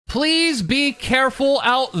Please be careful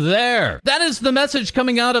out there. That is the message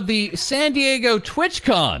coming out of the San Diego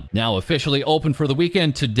TwitchCon, now officially open for the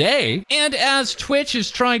weekend today. And as Twitch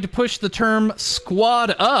is trying to push the term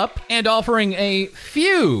squad up and offering a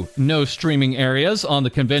few no streaming areas on the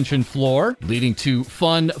convention floor, leading to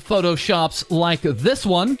fun photoshops like this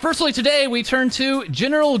one. Firstly, today we turn to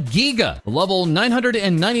General GEEGA, level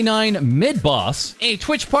 999 mid-boss, a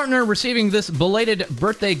Twitch partner receiving this belated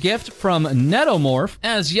birthday gift from Netomorph,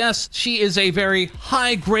 as yes, she is a very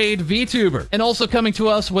high-grade VTuber. And also coming to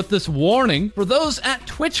us with this warning for those at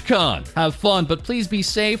TwitchCon. Have fun, but please be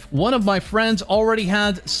safe. One of my friends already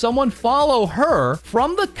had someone follow her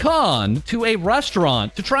from the con to a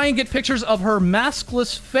restaurant to try and get pictures of her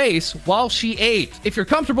maskless face while she ate. If you're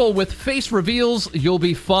comfortable with face reveals, you'll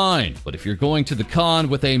be fine. But if you're going to the con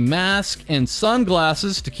with a mask and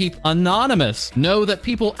sunglasses to keep anonymous, know that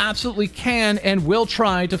people absolutely can and will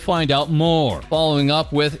try to find out more. Following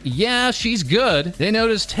up with, yeah, she's good, they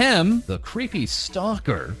noticed him, the creepy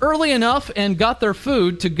stalker, early enough and got their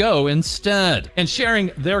food to go instead. And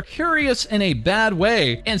sharing they're curious in a bad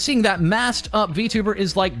way, and seeing that masked up VTuber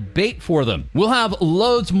is like bait for them. We'll have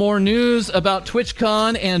loads more news about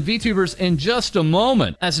TwitchCon and VTubers in just a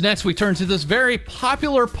moment. As next we turn to this very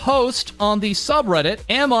popular post on the subreddit,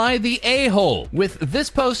 Am I the A-hole? With this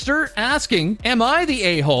poster asking, am I the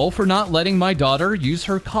a-hole for not letting my daughter use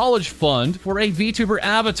her college fund for a VTuber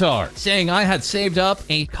avatar? Saying I had saved up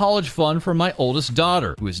a college fund for my oldest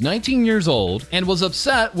daughter, who is 19 years old, and was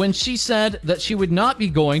upset when she said that she would not be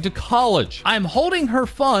going to college. I'm holding her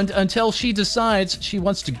fund until she decides she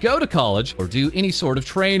wants to go to college or do any sort of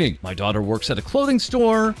training. My daughter works at a clothing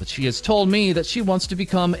store, but she has told me that she wants to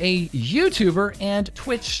become a YouTuber and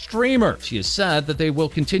Twitch streamer. She has said that they will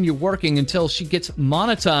continue working until she gets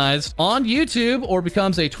monetized on YouTube or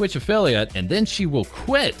becomes a Twitch affiliate, and then she will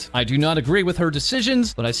quit. I do not agree with her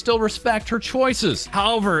decisions, but I still respect her choices.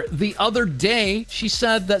 However, the other day, she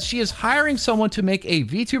said that she is hiring someone to make a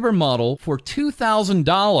VTuber model for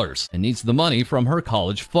 $2,000 and needs the money from her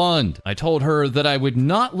college fund. I told her that I would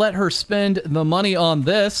not let her spend the money on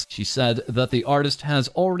this. She said that the artist has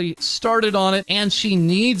already started on it and she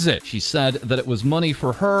needs it. She said that it was money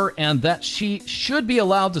for her and that she should be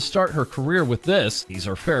allowed to start her career with this. These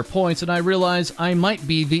are fair points, and I realize I might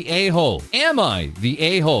be the a-hole. Am I the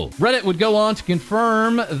a-hole? Reddit would go on to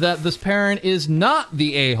confirm that this parent is not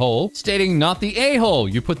the a-hole, stating not the a-hole.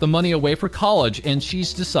 You put the money away for college and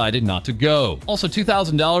she's decided not to go. Also,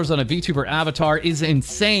 $2,000 on a VTuber avatar is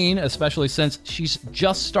insane, especially since she's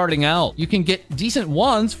just starting out. You can get decent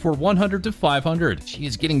ones for $100 to $500. She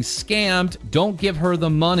is getting scammed. Don't give her the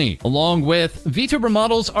money. Along with, VTuber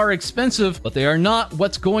models are expensive, but they are not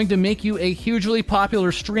what's going to make you a hugely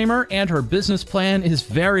popular streamer, and her business plan is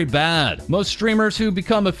very bad. Most streamers who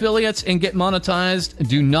become affiliates and get monetized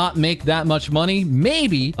do not make that much money,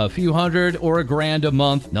 maybe a few hundred or a grand a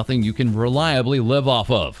month, nothing you can reliably live off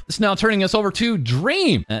of. It's now turning us over to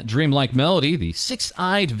Dream at Dreamlike Melody, the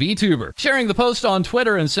six-eyed VTuber, sharing the post on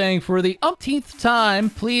Twitter and saying, for the umpteenth time,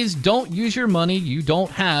 please don't use your money you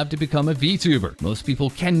don't have to become a VTuber. Most people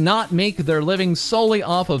cannot make their living solely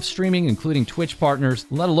off of streaming, including Twitch partners,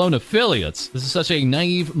 let alone affiliates. This is such a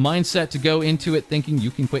naive mindset to go into it thinking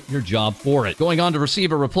you can quit your job for it. Going on to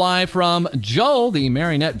receive a reply from Joel, the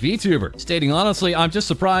Marionette VTuber, stating, honestly, I'm just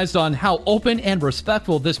surprised on how open and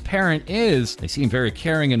respectful this parent is. They seem very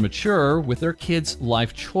caring and mature with their kids'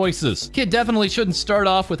 life choices. Kid definitely shouldn't start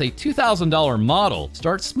off with a $2,000 model.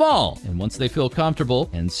 Start small, and once they feel comfortable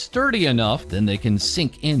and sturdy enough, then they can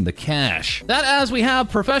sink in the cash. That as we have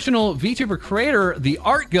professional VTuber creator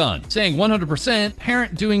TheArtGun saying 100%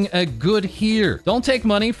 parent doing a good here. Don't take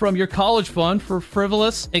money from your college fund for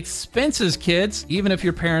frivolous expenses, kids, even if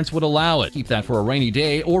your parents would allow it. Keep that for a rainy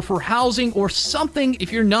day or for housing or something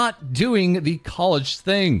if you're not doing the college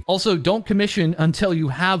thing. Also, don't commission until you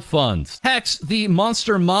have funds. Hex, the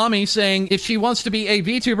monster mommy, saying if she wants to be a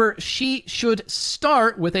VTuber, she should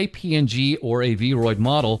start with a PNG or a Vroid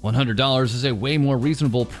model. $100 is a way more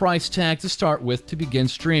reasonable price tag to start with to begin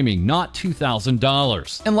streaming, not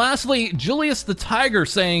 $2,000. And lastly, Julius the Tiger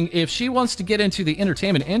saying if she wants to get into the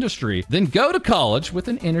entertainment industry, then go to college with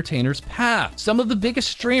an entertainer's path. Some of the biggest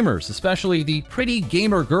streamers, especially the pretty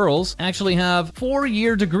gamer girls, actually have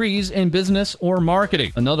 4-year degrees in business or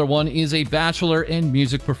marketing. Another one is a bachelor in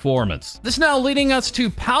music performance. This now leading us to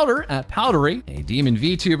Powder at Powdery, a demon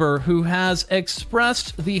VTuber who has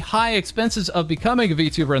expressed the high expenses of becoming a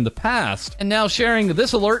VTuber in the past, and now sharing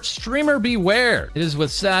this alert, streamer beware. It is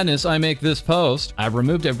with sadness I make this post. I've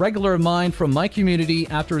removed a regular of mine from my community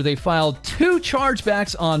after they filed 2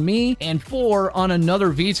 chargebacks on me and 4 on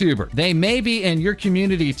another VTuber. They may be in your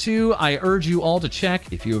community too. I urge you you all to check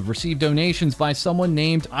if you have received donations by someone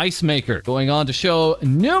named Icemaker. Going on to show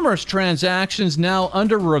numerous transactions now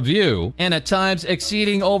under review, and at times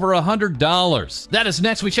exceeding over $100. That is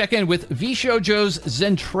next. We check in with Vshojo's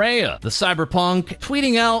Zentreya, the cyberpunk,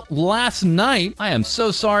 tweeting out last night, "I am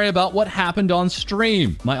so sorry about what happened on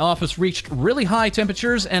stream. My office reached really high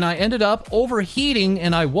temperatures and I ended up overheating,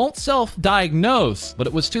 and I won't self-diagnose, but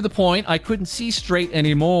it was to the point I couldn't see straight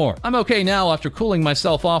anymore. I'm okay now after cooling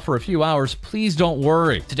myself off for a few hours. Please don't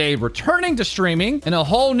worry." Today, returning to streaming in a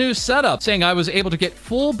whole new setup, saying I was able to get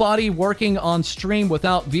full body working on stream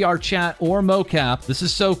without VR chat or mocap. This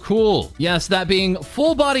is so cool. Yes, that being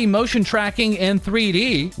full body motion tracking in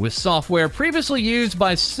 3D with software previously used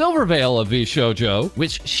by Silverveil of Vshojo,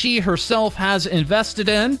 which she herself has invested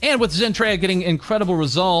in, and with Zentreya getting incredible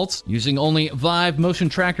results using only Vive motion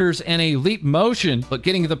trackers and a Leap motion, but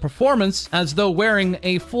getting the performance as though wearing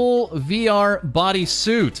a full VR body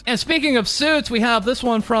suit. And speaking of suits, we have this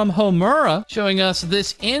one from Homura showing us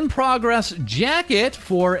this in-progress jacket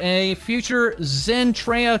for a future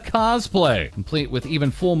Zentreya cosplay, complete with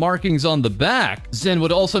even full markings on the back. Zen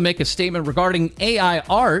would also make a statement regarding AI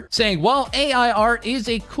art, saying, "While AI art is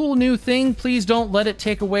a cool new thing, please don't let it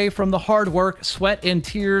take away from the hard work, sweat, and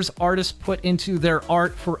tears artists put into their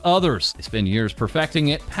art for others. They spend years perfecting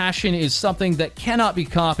it. Passion is something that cannot be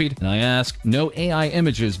copied, and I ask no AI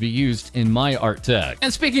images be used in my art tag."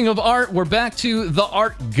 And speaking of art, we're back to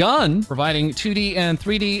TheArtGun, providing 2D and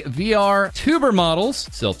 3D VR tuber models,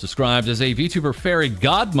 self-described as a VTuber fairy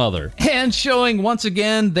godmother, and showing once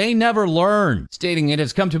again they never learn, stating, "It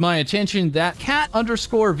has come to my attention that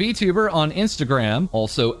cat_VTuber on Instagram,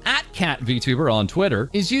 also @CatVTuber on Twitter,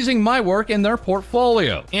 is using my work in their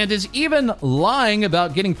portfolio, and is even lying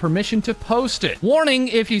about getting permission to post it. Warning,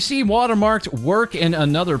 if you see watermarked work in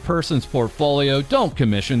another person's portfolio, don't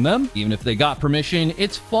commission them. Even if they got permission,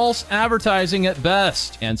 it's false advertising at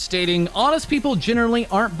best," and stating, "Honest people generally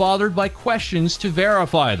aren't bothered by questions to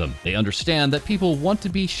verify them. They understand that people want to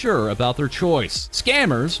be sure about their choice.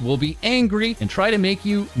 Scammers will be angry and try to make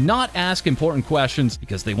you not ask important questions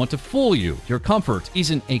because they want to fool you. Your comfort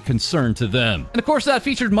isn't a concern to them." And of course, that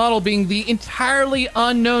featured model being the entirely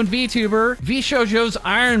unknown VTuber, Vshojo's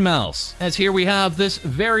ironmouse. As here we have this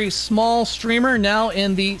very small streamer now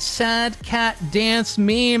in the sad cat dance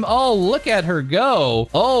meme. Oh, look at her go.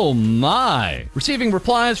 Oh my. Receiving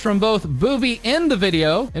replies from both Booby in the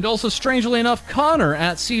video and also, strangely enough, Connor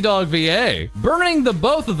at CDogVA, burning the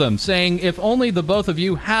both of them, saying, "If only the both of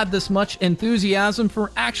you had this much enthusiasm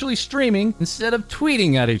for actually streaming instead of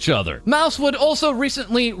tweeting at each other." Mouse would also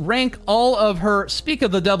recently rank all of her Speak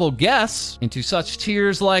of the Devil guests into such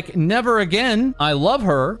tiers like Never Again, I Love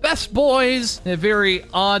Her, Best Boys, a very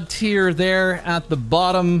odd tier there at the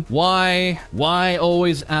bottom. Why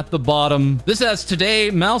always at the bottom? This as today,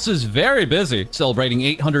 Mouse is very busy, celebrating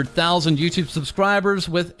 800,000 YouTube subscribers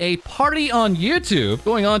with a party on YouTube,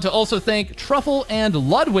 going on to also thank Truffle and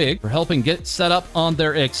Ludwig for helping get set up on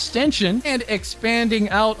their extension and expanding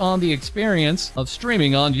out on the experience of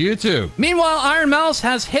streaming on YouTube. Meanwhile, Iron Mouse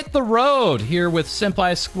has hit the road here with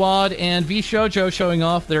Senpai Squad and Vshojo showing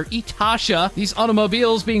off their Itasha, these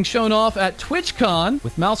automobiles being shown off at TwitchCon,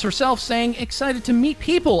 with Mouse herself saying excited to meet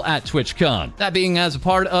people at TwitchCon. That being as a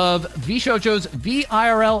part of Vshojo's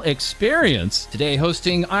VIRL experience, today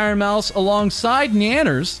hosting Iron Mouse alongside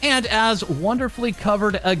Nanners, and as wonderfully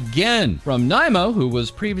covered again from Naimo, who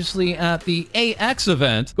was previously at the AX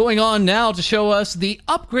event, going on now to show us the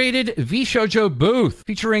upgraded Vshojo booth,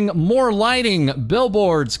 featuring more lighting,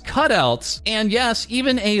 billboards, cutouts, and yes,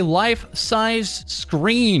 even a life-size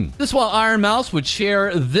screen. This while Iron Mouse would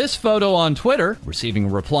share this photo on Twitter, receiving a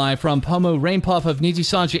reply from Pomo Rainpuff of Niji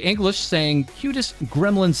English saying, "Cutest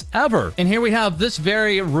gremlins ever." And here we have this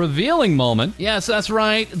very revealing moment. Yes, that's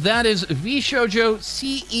right. That is Vshojo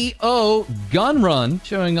CEO Gunrun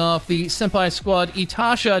showing off the Senpai Squad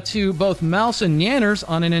Itasha to both Mouse and Nanners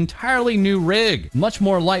on an entirely new rig, much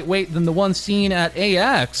more lightweight than the one seen at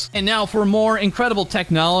AX. And now for more incredible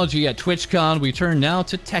technology at TwitchCon, we turn now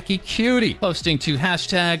to Techycutie, posting to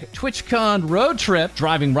hashtag TwitchCon road trip,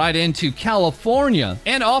 driving right into California,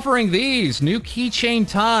 and offering these new keychain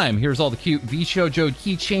time. Here's all the cute Vshojo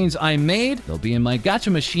keychains I made. They'll be in my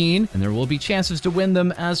gacha machine, and there will be chances to win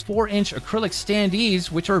them as 4-inch acrylic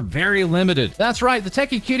standees, which are very limited. That's right, the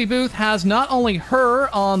Techycutie booth has not only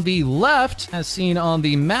her on the left, as seen on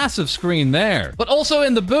the massive screen there, but also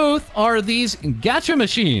in the booth are these gacha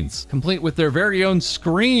machines, complete with their very own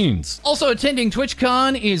screens. Also attending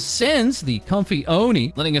TwitchCon is Senz, the comfy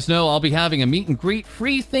Oni, letting us know I'll be having a meet and greet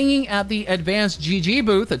free thingy at the Advanced GG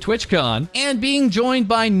booth at TwitchCon, and being joined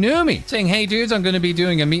by Numi, saying, "Hey dudes, I'm going to be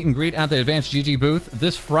doing a meet and greet at the Advanced GG booth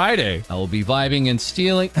this Friday. I will be vibing and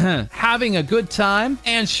stealing, having a good time.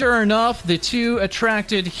 And sure enough, the two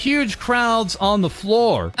attracted huge crowds on the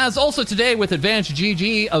floor. As also today with Advanced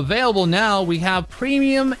GG available now, we have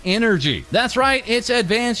Premium Energy. That's right, it's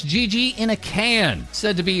Advanced GG in a can.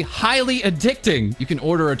 Said to be highly addicting. You can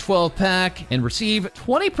order a 12-pack and receive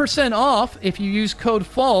 20% off if you use code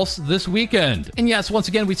FALSE this weekend. And yes, once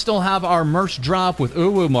again, we still have our merch drop with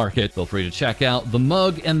Ouro Market. Feel free to check out the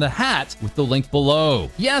mug and the hat with the link below.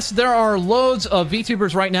 Yes, there are loads of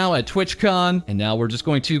VTubers right now at TwitchCon, and now we're just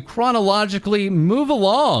going to chronologically move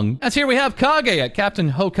along. As here we have Kage at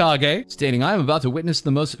Captain Hokage, stating, I am about to witness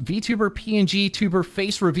the most VTuber PNG tuber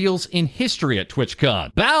face reveals in history at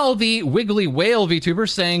TwitchCon. Bao, the Wiggly Whale VTuber,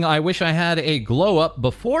 saying, I wish I had a glow up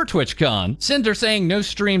before TwitchCon. Cinder saying, no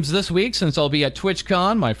streams this week since I'll be at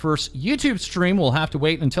TwitchCon. My first YouTube stream will have to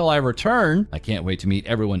wait until I return. I can't wait to meet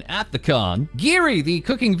everyone at the con. Geary, the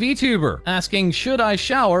cooking VTuber, asking, should I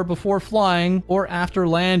shower before flying or after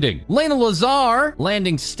landing? Lena Lazar,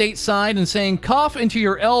 landing stateside and saying, cough into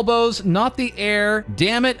your elbows, not the air,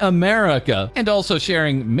 damn it, America. And also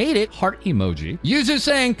sharing, made it, heart emoji. Yuzu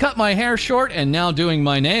saying, cut my hair short and now doing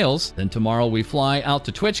my nails. Then tomorrow we fly out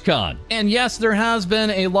to TwitchCon. And yes, there has been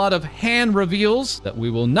a lot of hand reveals that we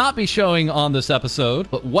will not be showing on this episode,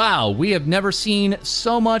 but wow, we have never seen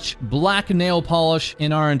so much black nail polish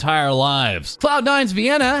in our entire lives. Cloud9's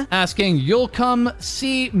Vienna asking, you'll come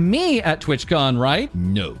see me at TwitchCon, right?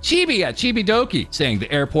 No. Chibi at Chibidoki saying,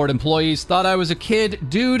 the airport employees thought I was a kid.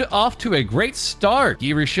 Dude, off to a great start.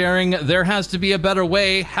 Giri sharing, there has to be a better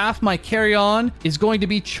way. Half my carry-on is going to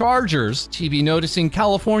be chargers. Chibi noticing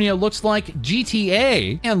California looks like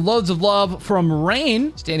GTA. And loads of love from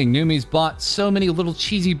Rain, stating Numi's bought so many little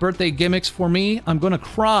cheesy birthday gimmicks for me. I'm gonna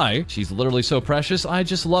cry. She's literally so precious. I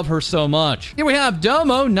just love her so much. Here we have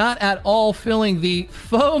Domo, not at all feeling the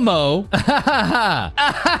FOMO.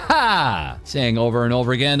 Saying over and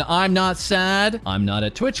over again, I'm not sad. I'm not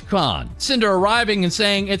at TwitchCon. Cinder arriving and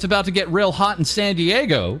saying it's about to get real hot in San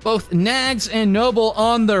Diego. Both Nags and Noble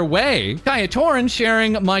on their way. Kaya Torin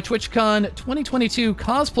sharing my TwitchCon 2022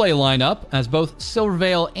 cosplay lineup as both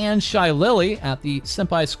Silvervale and Shy Lily at the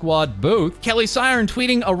Senpai Squad booth. Kelly Siren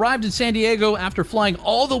tweeting, arrived in San Diego after flying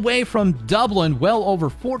all the way from Dublin, well over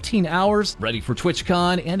 14 hours, ready for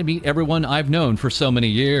TwitchCon and to meet everyone I've known for so many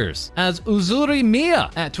years. As Uzuri Mia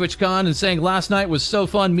at TwitchCon and saying, last night was so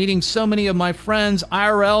fun meeting so many of my friends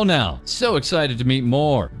IRL now. So excited to meet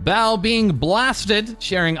more. Bao being blasted,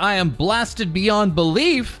 sharing, I am blasted beyond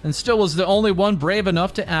belief, and still was the only one brave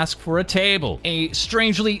enough to ask for a table. A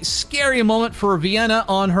strangely scary moment for Vienna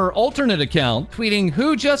on her alternate account, tweeting,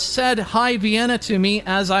 who just said hi Vienna to me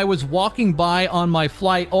as I was walking by on my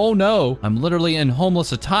flight? Oh no, I'm literally in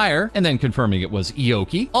homeless attire, and then confirming it was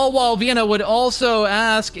Ioki. All while Vienna would also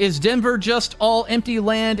ask, is Denver just all empty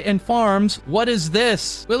land and farms? What is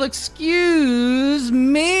this? Well, excuse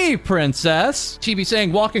me, princess. Chibi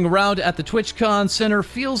saying, walking around at the TwitchCon Center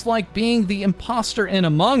feels like being the imposter in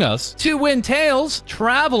Among Us. Two Win Tails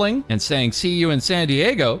traveling and saying, see you in San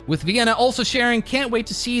Diego. With Vienna also sharing, can't wait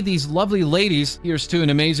to see these lovely ladies. Here's to an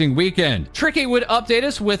amazing weekend. Tricky would update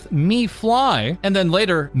us with Me Fly, and then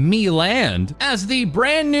later Me Land, as the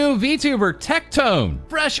brand new VTuber Tectone,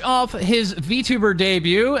 fresh off his VTuber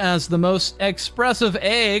debut as the most expressive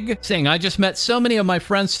egg, saying, I just met so many of my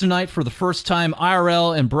friends tonight for the first time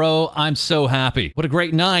IRL, and bro, I'm so happy. What a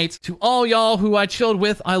great night. To all y'all who I chilled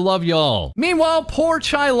with, I love y'all. Meanwhile, poor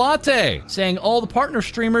Chai Latte, saying all the partner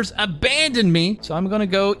streamers abandoned me, so I'm gonna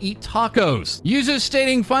go eat tacos. Yuzu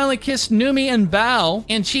stating, finally kissed Numi and Bao,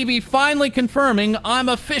 and Chibi finally confirming, I'm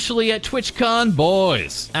officially at TwitchCon,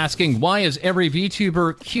 boys. Asking, why is every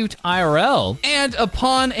VTuber cute IRL? And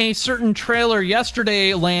upon a certain trailer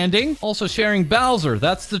yesterday landing, also sharing Bowser,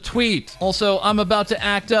 that's the tweet. Also, I'm about to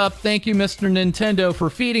act up. Thank you, Mr. Nintendo, for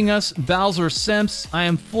feeding us. Bowser simps. I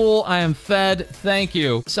am full. I am fed. Thank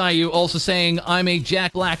you. Sayu also saying, I'm a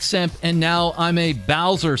Jack Black simp, and now I'm a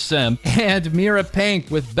Bowser simp. And Mira Pink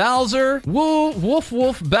with Bowser, woo, woof,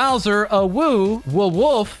 woof, Bowser, a woo, woo,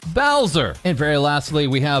 woof, Bowser. And very lastly,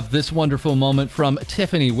 we have this wonderful moment from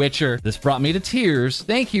Tiffany Witcher. This brought me to tears.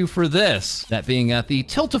 Thank you for this. That being at the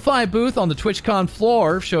Tiltify booth on the TwitchCon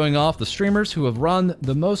floor, showing off the streamers who have run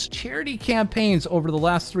the most charity campaigns over the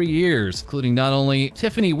last 3 years, including not only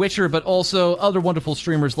Tiffany Witcher, but also other wonderful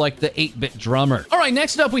streamers like the 8-Bit Drummer. All right,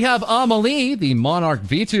 next up we have AmaLee, the Monarch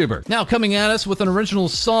VTuber. Now coming at us with an original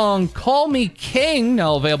song, Call Me King,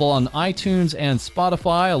 now available on iTunes and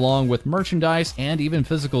Spotify, along with merchandise and even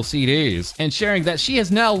physical CDs. And sharing that she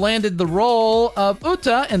has now landed the role of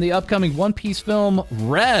Uta in the upcoming One Piece film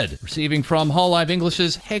Red. Receiving from Hololive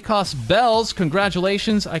English's Heikos Bells,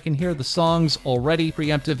 congratulations, I can hear the song songs already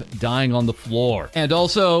preemptive dying on the floor. And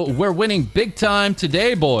also, we're winning big time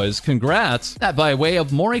today, boys. Congrats. That by way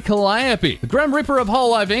of Mori Calliope, the Grim Reaper of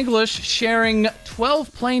HoloLive English, sharing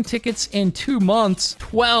 12 plane tickets in 2 months.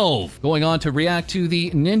 12. Going on to react to the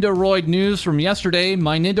Nindoroid news from yesterday.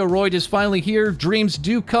 My Nindoroid is finally here. Dreams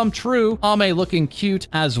do come true. Ame looking cute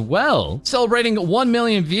as well. Celebrating 1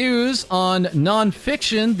 million views on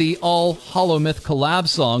Nonfiction, the all HoloMyth collab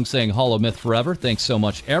song, saying HoloMyth forever. Thanks so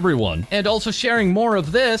much, everyone. And also sharing more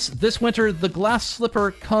of this. This winter, the glass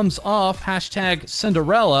slipper comes off. Hashtag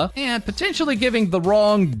Sinderella. And potentially giving the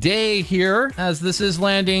wrong day here, as this is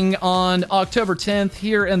landing on October 10th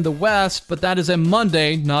here in the West, but that is a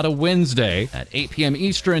Monday, not a Wednesday, at 8 p.m.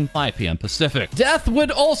 Eastern, 5 p.m. Pacific. Death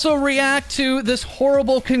would also react to this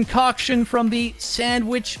horrible concoction from the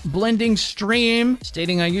sandwich blending stream,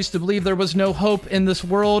 stating, I used to believe there was no hope in this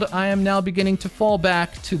world. I am now beginning to fall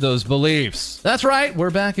back to those beliefs. That's right,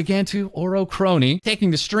 we're back again to Ouro Kronii,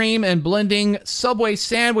 taking the stream and blending Subway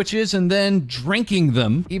sandwiches and then drinking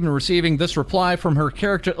them, even receiving this reply from her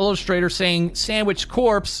character illustrator saying, Sandwich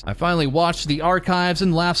Corpse, I finally watched the archives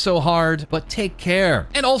and laughed so hard, but take care.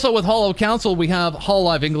 And also with Holo Council, we have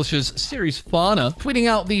HoloLive English's Series Fauna tweeting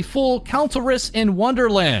out the full Counselress in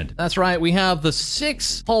WonderLand. That's right, we have the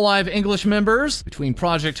 6 HoloLive English members between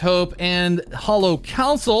Project Hope and Holo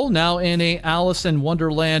Council, now in a Alice in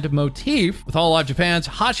Wonderland motif, with HoloLive Japan's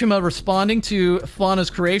Hachima responding to Fauna's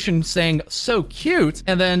creation saying, so cute,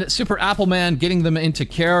 and then Super Appleman getting them into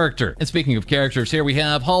character. And speaking of characters, here we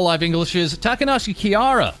have HoloLive English's Takanashi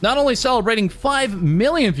Kiara, not only celebrating 5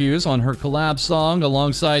 million views on her collab song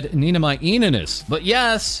alongside Ninamai Inanis, but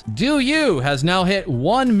yes, Do You has now hit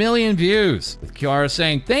 1 million views, with Kiara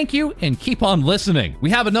saying thank you and keep on listening. We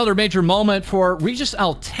have another major moment for Regis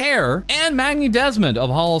Altair and Magni Desmond of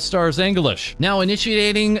HoloStars English, now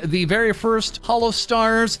initiating the very first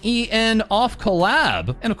HolostarsEN off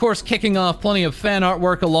collab, and of course kicking off plenty of fan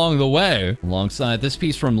artwork along the way, alongside this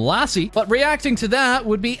piece from Lassie. But reacting to that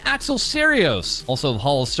would be Axel Syrios, also of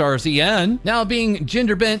HolostarsEN, now being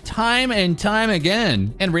gender bent time and time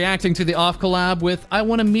again, and reacting to the off collab with I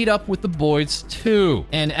want to meet up with the boys too,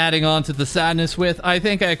 and adding on to the sadness with I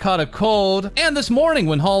think I caught a cold. And this morning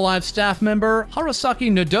when HoloLive staff member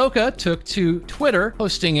Harasaki Nodoka took to Twitter,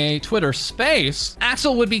 hosting a Twitter space,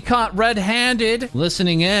 Axel would be caught red-handed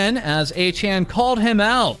listening in as A-chan called him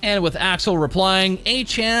out, and with Axel replying,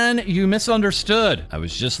 A-chan, you misunderstood. I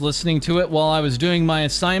was just listening to it while I was doing my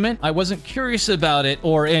assignment. I wasn't curious about it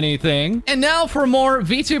or anything. And now for more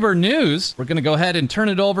VTuber news, we're gonna go ahead and turn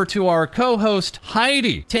it over to our co-host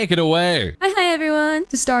Hai-Dee. Take it away. Hi everyone!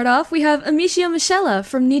 To start off, we have Amicia Michela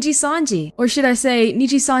from NijiSanji, or should I say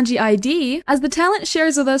NijiSanji ID, as the talent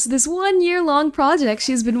shares with us this 1 year-long project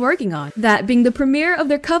she's been working on, that being the premiere of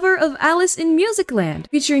their cover of Alice in Musicland,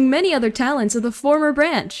 featuring many other talents of the former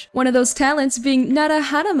branch. One of those talents being Nara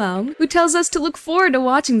Hanamaum, who tells us to look forward to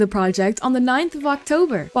watching the project on the 9th of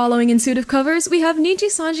October. Following in suit of covers, we have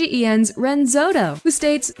NijiSanji EN's Ren Zoto, who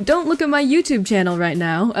states, don't look at my YouTube channel right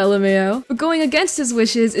now, LMAO. But going against his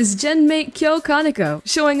wishes is Genmate Kyo Kaneko,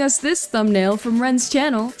 showing us this thumbnail from Ren's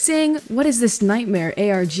channel, saying, what is this nightmare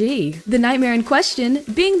ARG? The nightmare in question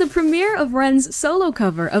being the premiere of Ren's solo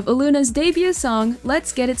cover of Aluna's debut song,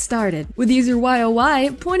 Let's Get It Started, with user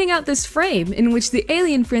YOY pointing out this frame in which the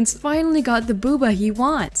alien prince finally got the booba he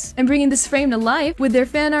wants, and bringing this frame to life with their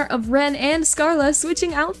fan art of Ren and Scarla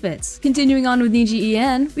switching outfits. Continuing on with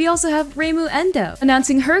NijiEN, we also have Reimu Endo,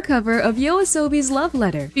 announcing her cover of Yoasobi's Love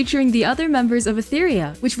Letter, featuring the other members of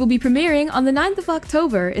Etheria, which will be premiering on the 9th of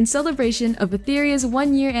October in celebration of Etheria's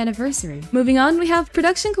 1 year anniversary. Moving on, we have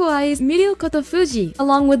Production Kawaii's Mirio Kotofuji,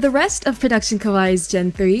 along with the rest of Production Kawaii's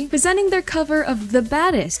Gen 3, presenting their cover of The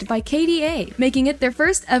Baddest by KDA, making it their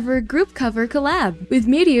first ever group cover collab, with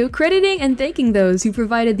Mirio crediting and thanking those who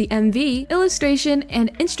provided the MV, illustration,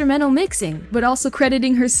 and instrumental mixing, but also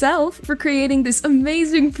crediting herself for creating this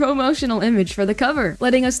amazing promotional image for the cover,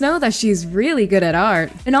 letting us know that she's really good at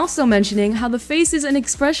art, and also mentioning how the faces and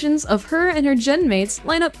expressions of her and her gen mates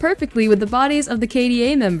line up perfectly with the bodies of the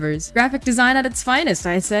KDA members. Graphic design at its finest,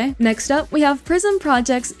 I'd say. Next up, we have Prism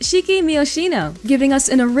Project's Shiki Miyoshino, giving us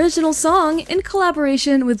an original song in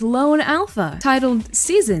collaboration with Lone Alpha, titled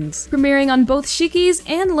Seasons, premiering on both Shiki's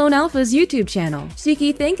and Lone Alpha's YouTube channel.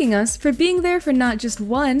 Shiki thanking us for being there for not just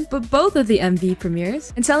one, but both of the MV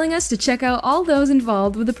premieres, and telling us to check out all those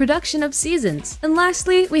involved with the production of Seasons. And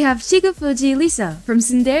lastly, we have Chigafuji Lisa from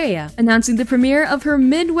Sinderella, announcing the premiere of her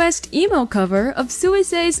Midwest emo cover of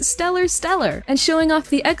Suisei's Stellar Stellar, and showing off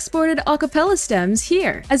the exported acapella stems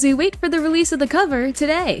here, as we wait for the release of the cover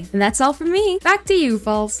today. And that's all from me. Back to you,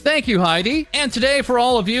 False. Thank you, Hai-Dee. And today, for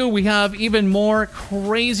all of you, we have even more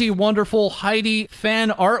crazy, wonderful Hai-Dee fan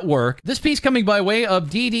artwork. This piece coming by way of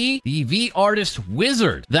DD, the V artist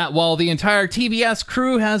wizard, that while the entire TBS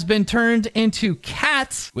crew has been turned into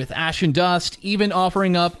cats, with ash and dust even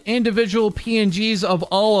offering up individual PNGs of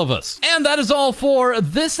all of us. And that is all for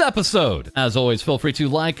this episode. As always, feel free to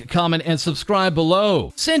like, comment, and subscribe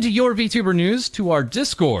below. Send your VTuber news to our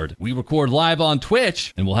Discord. We record live on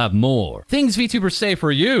Twitch, and we'll have more things VTubers say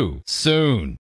for you soon.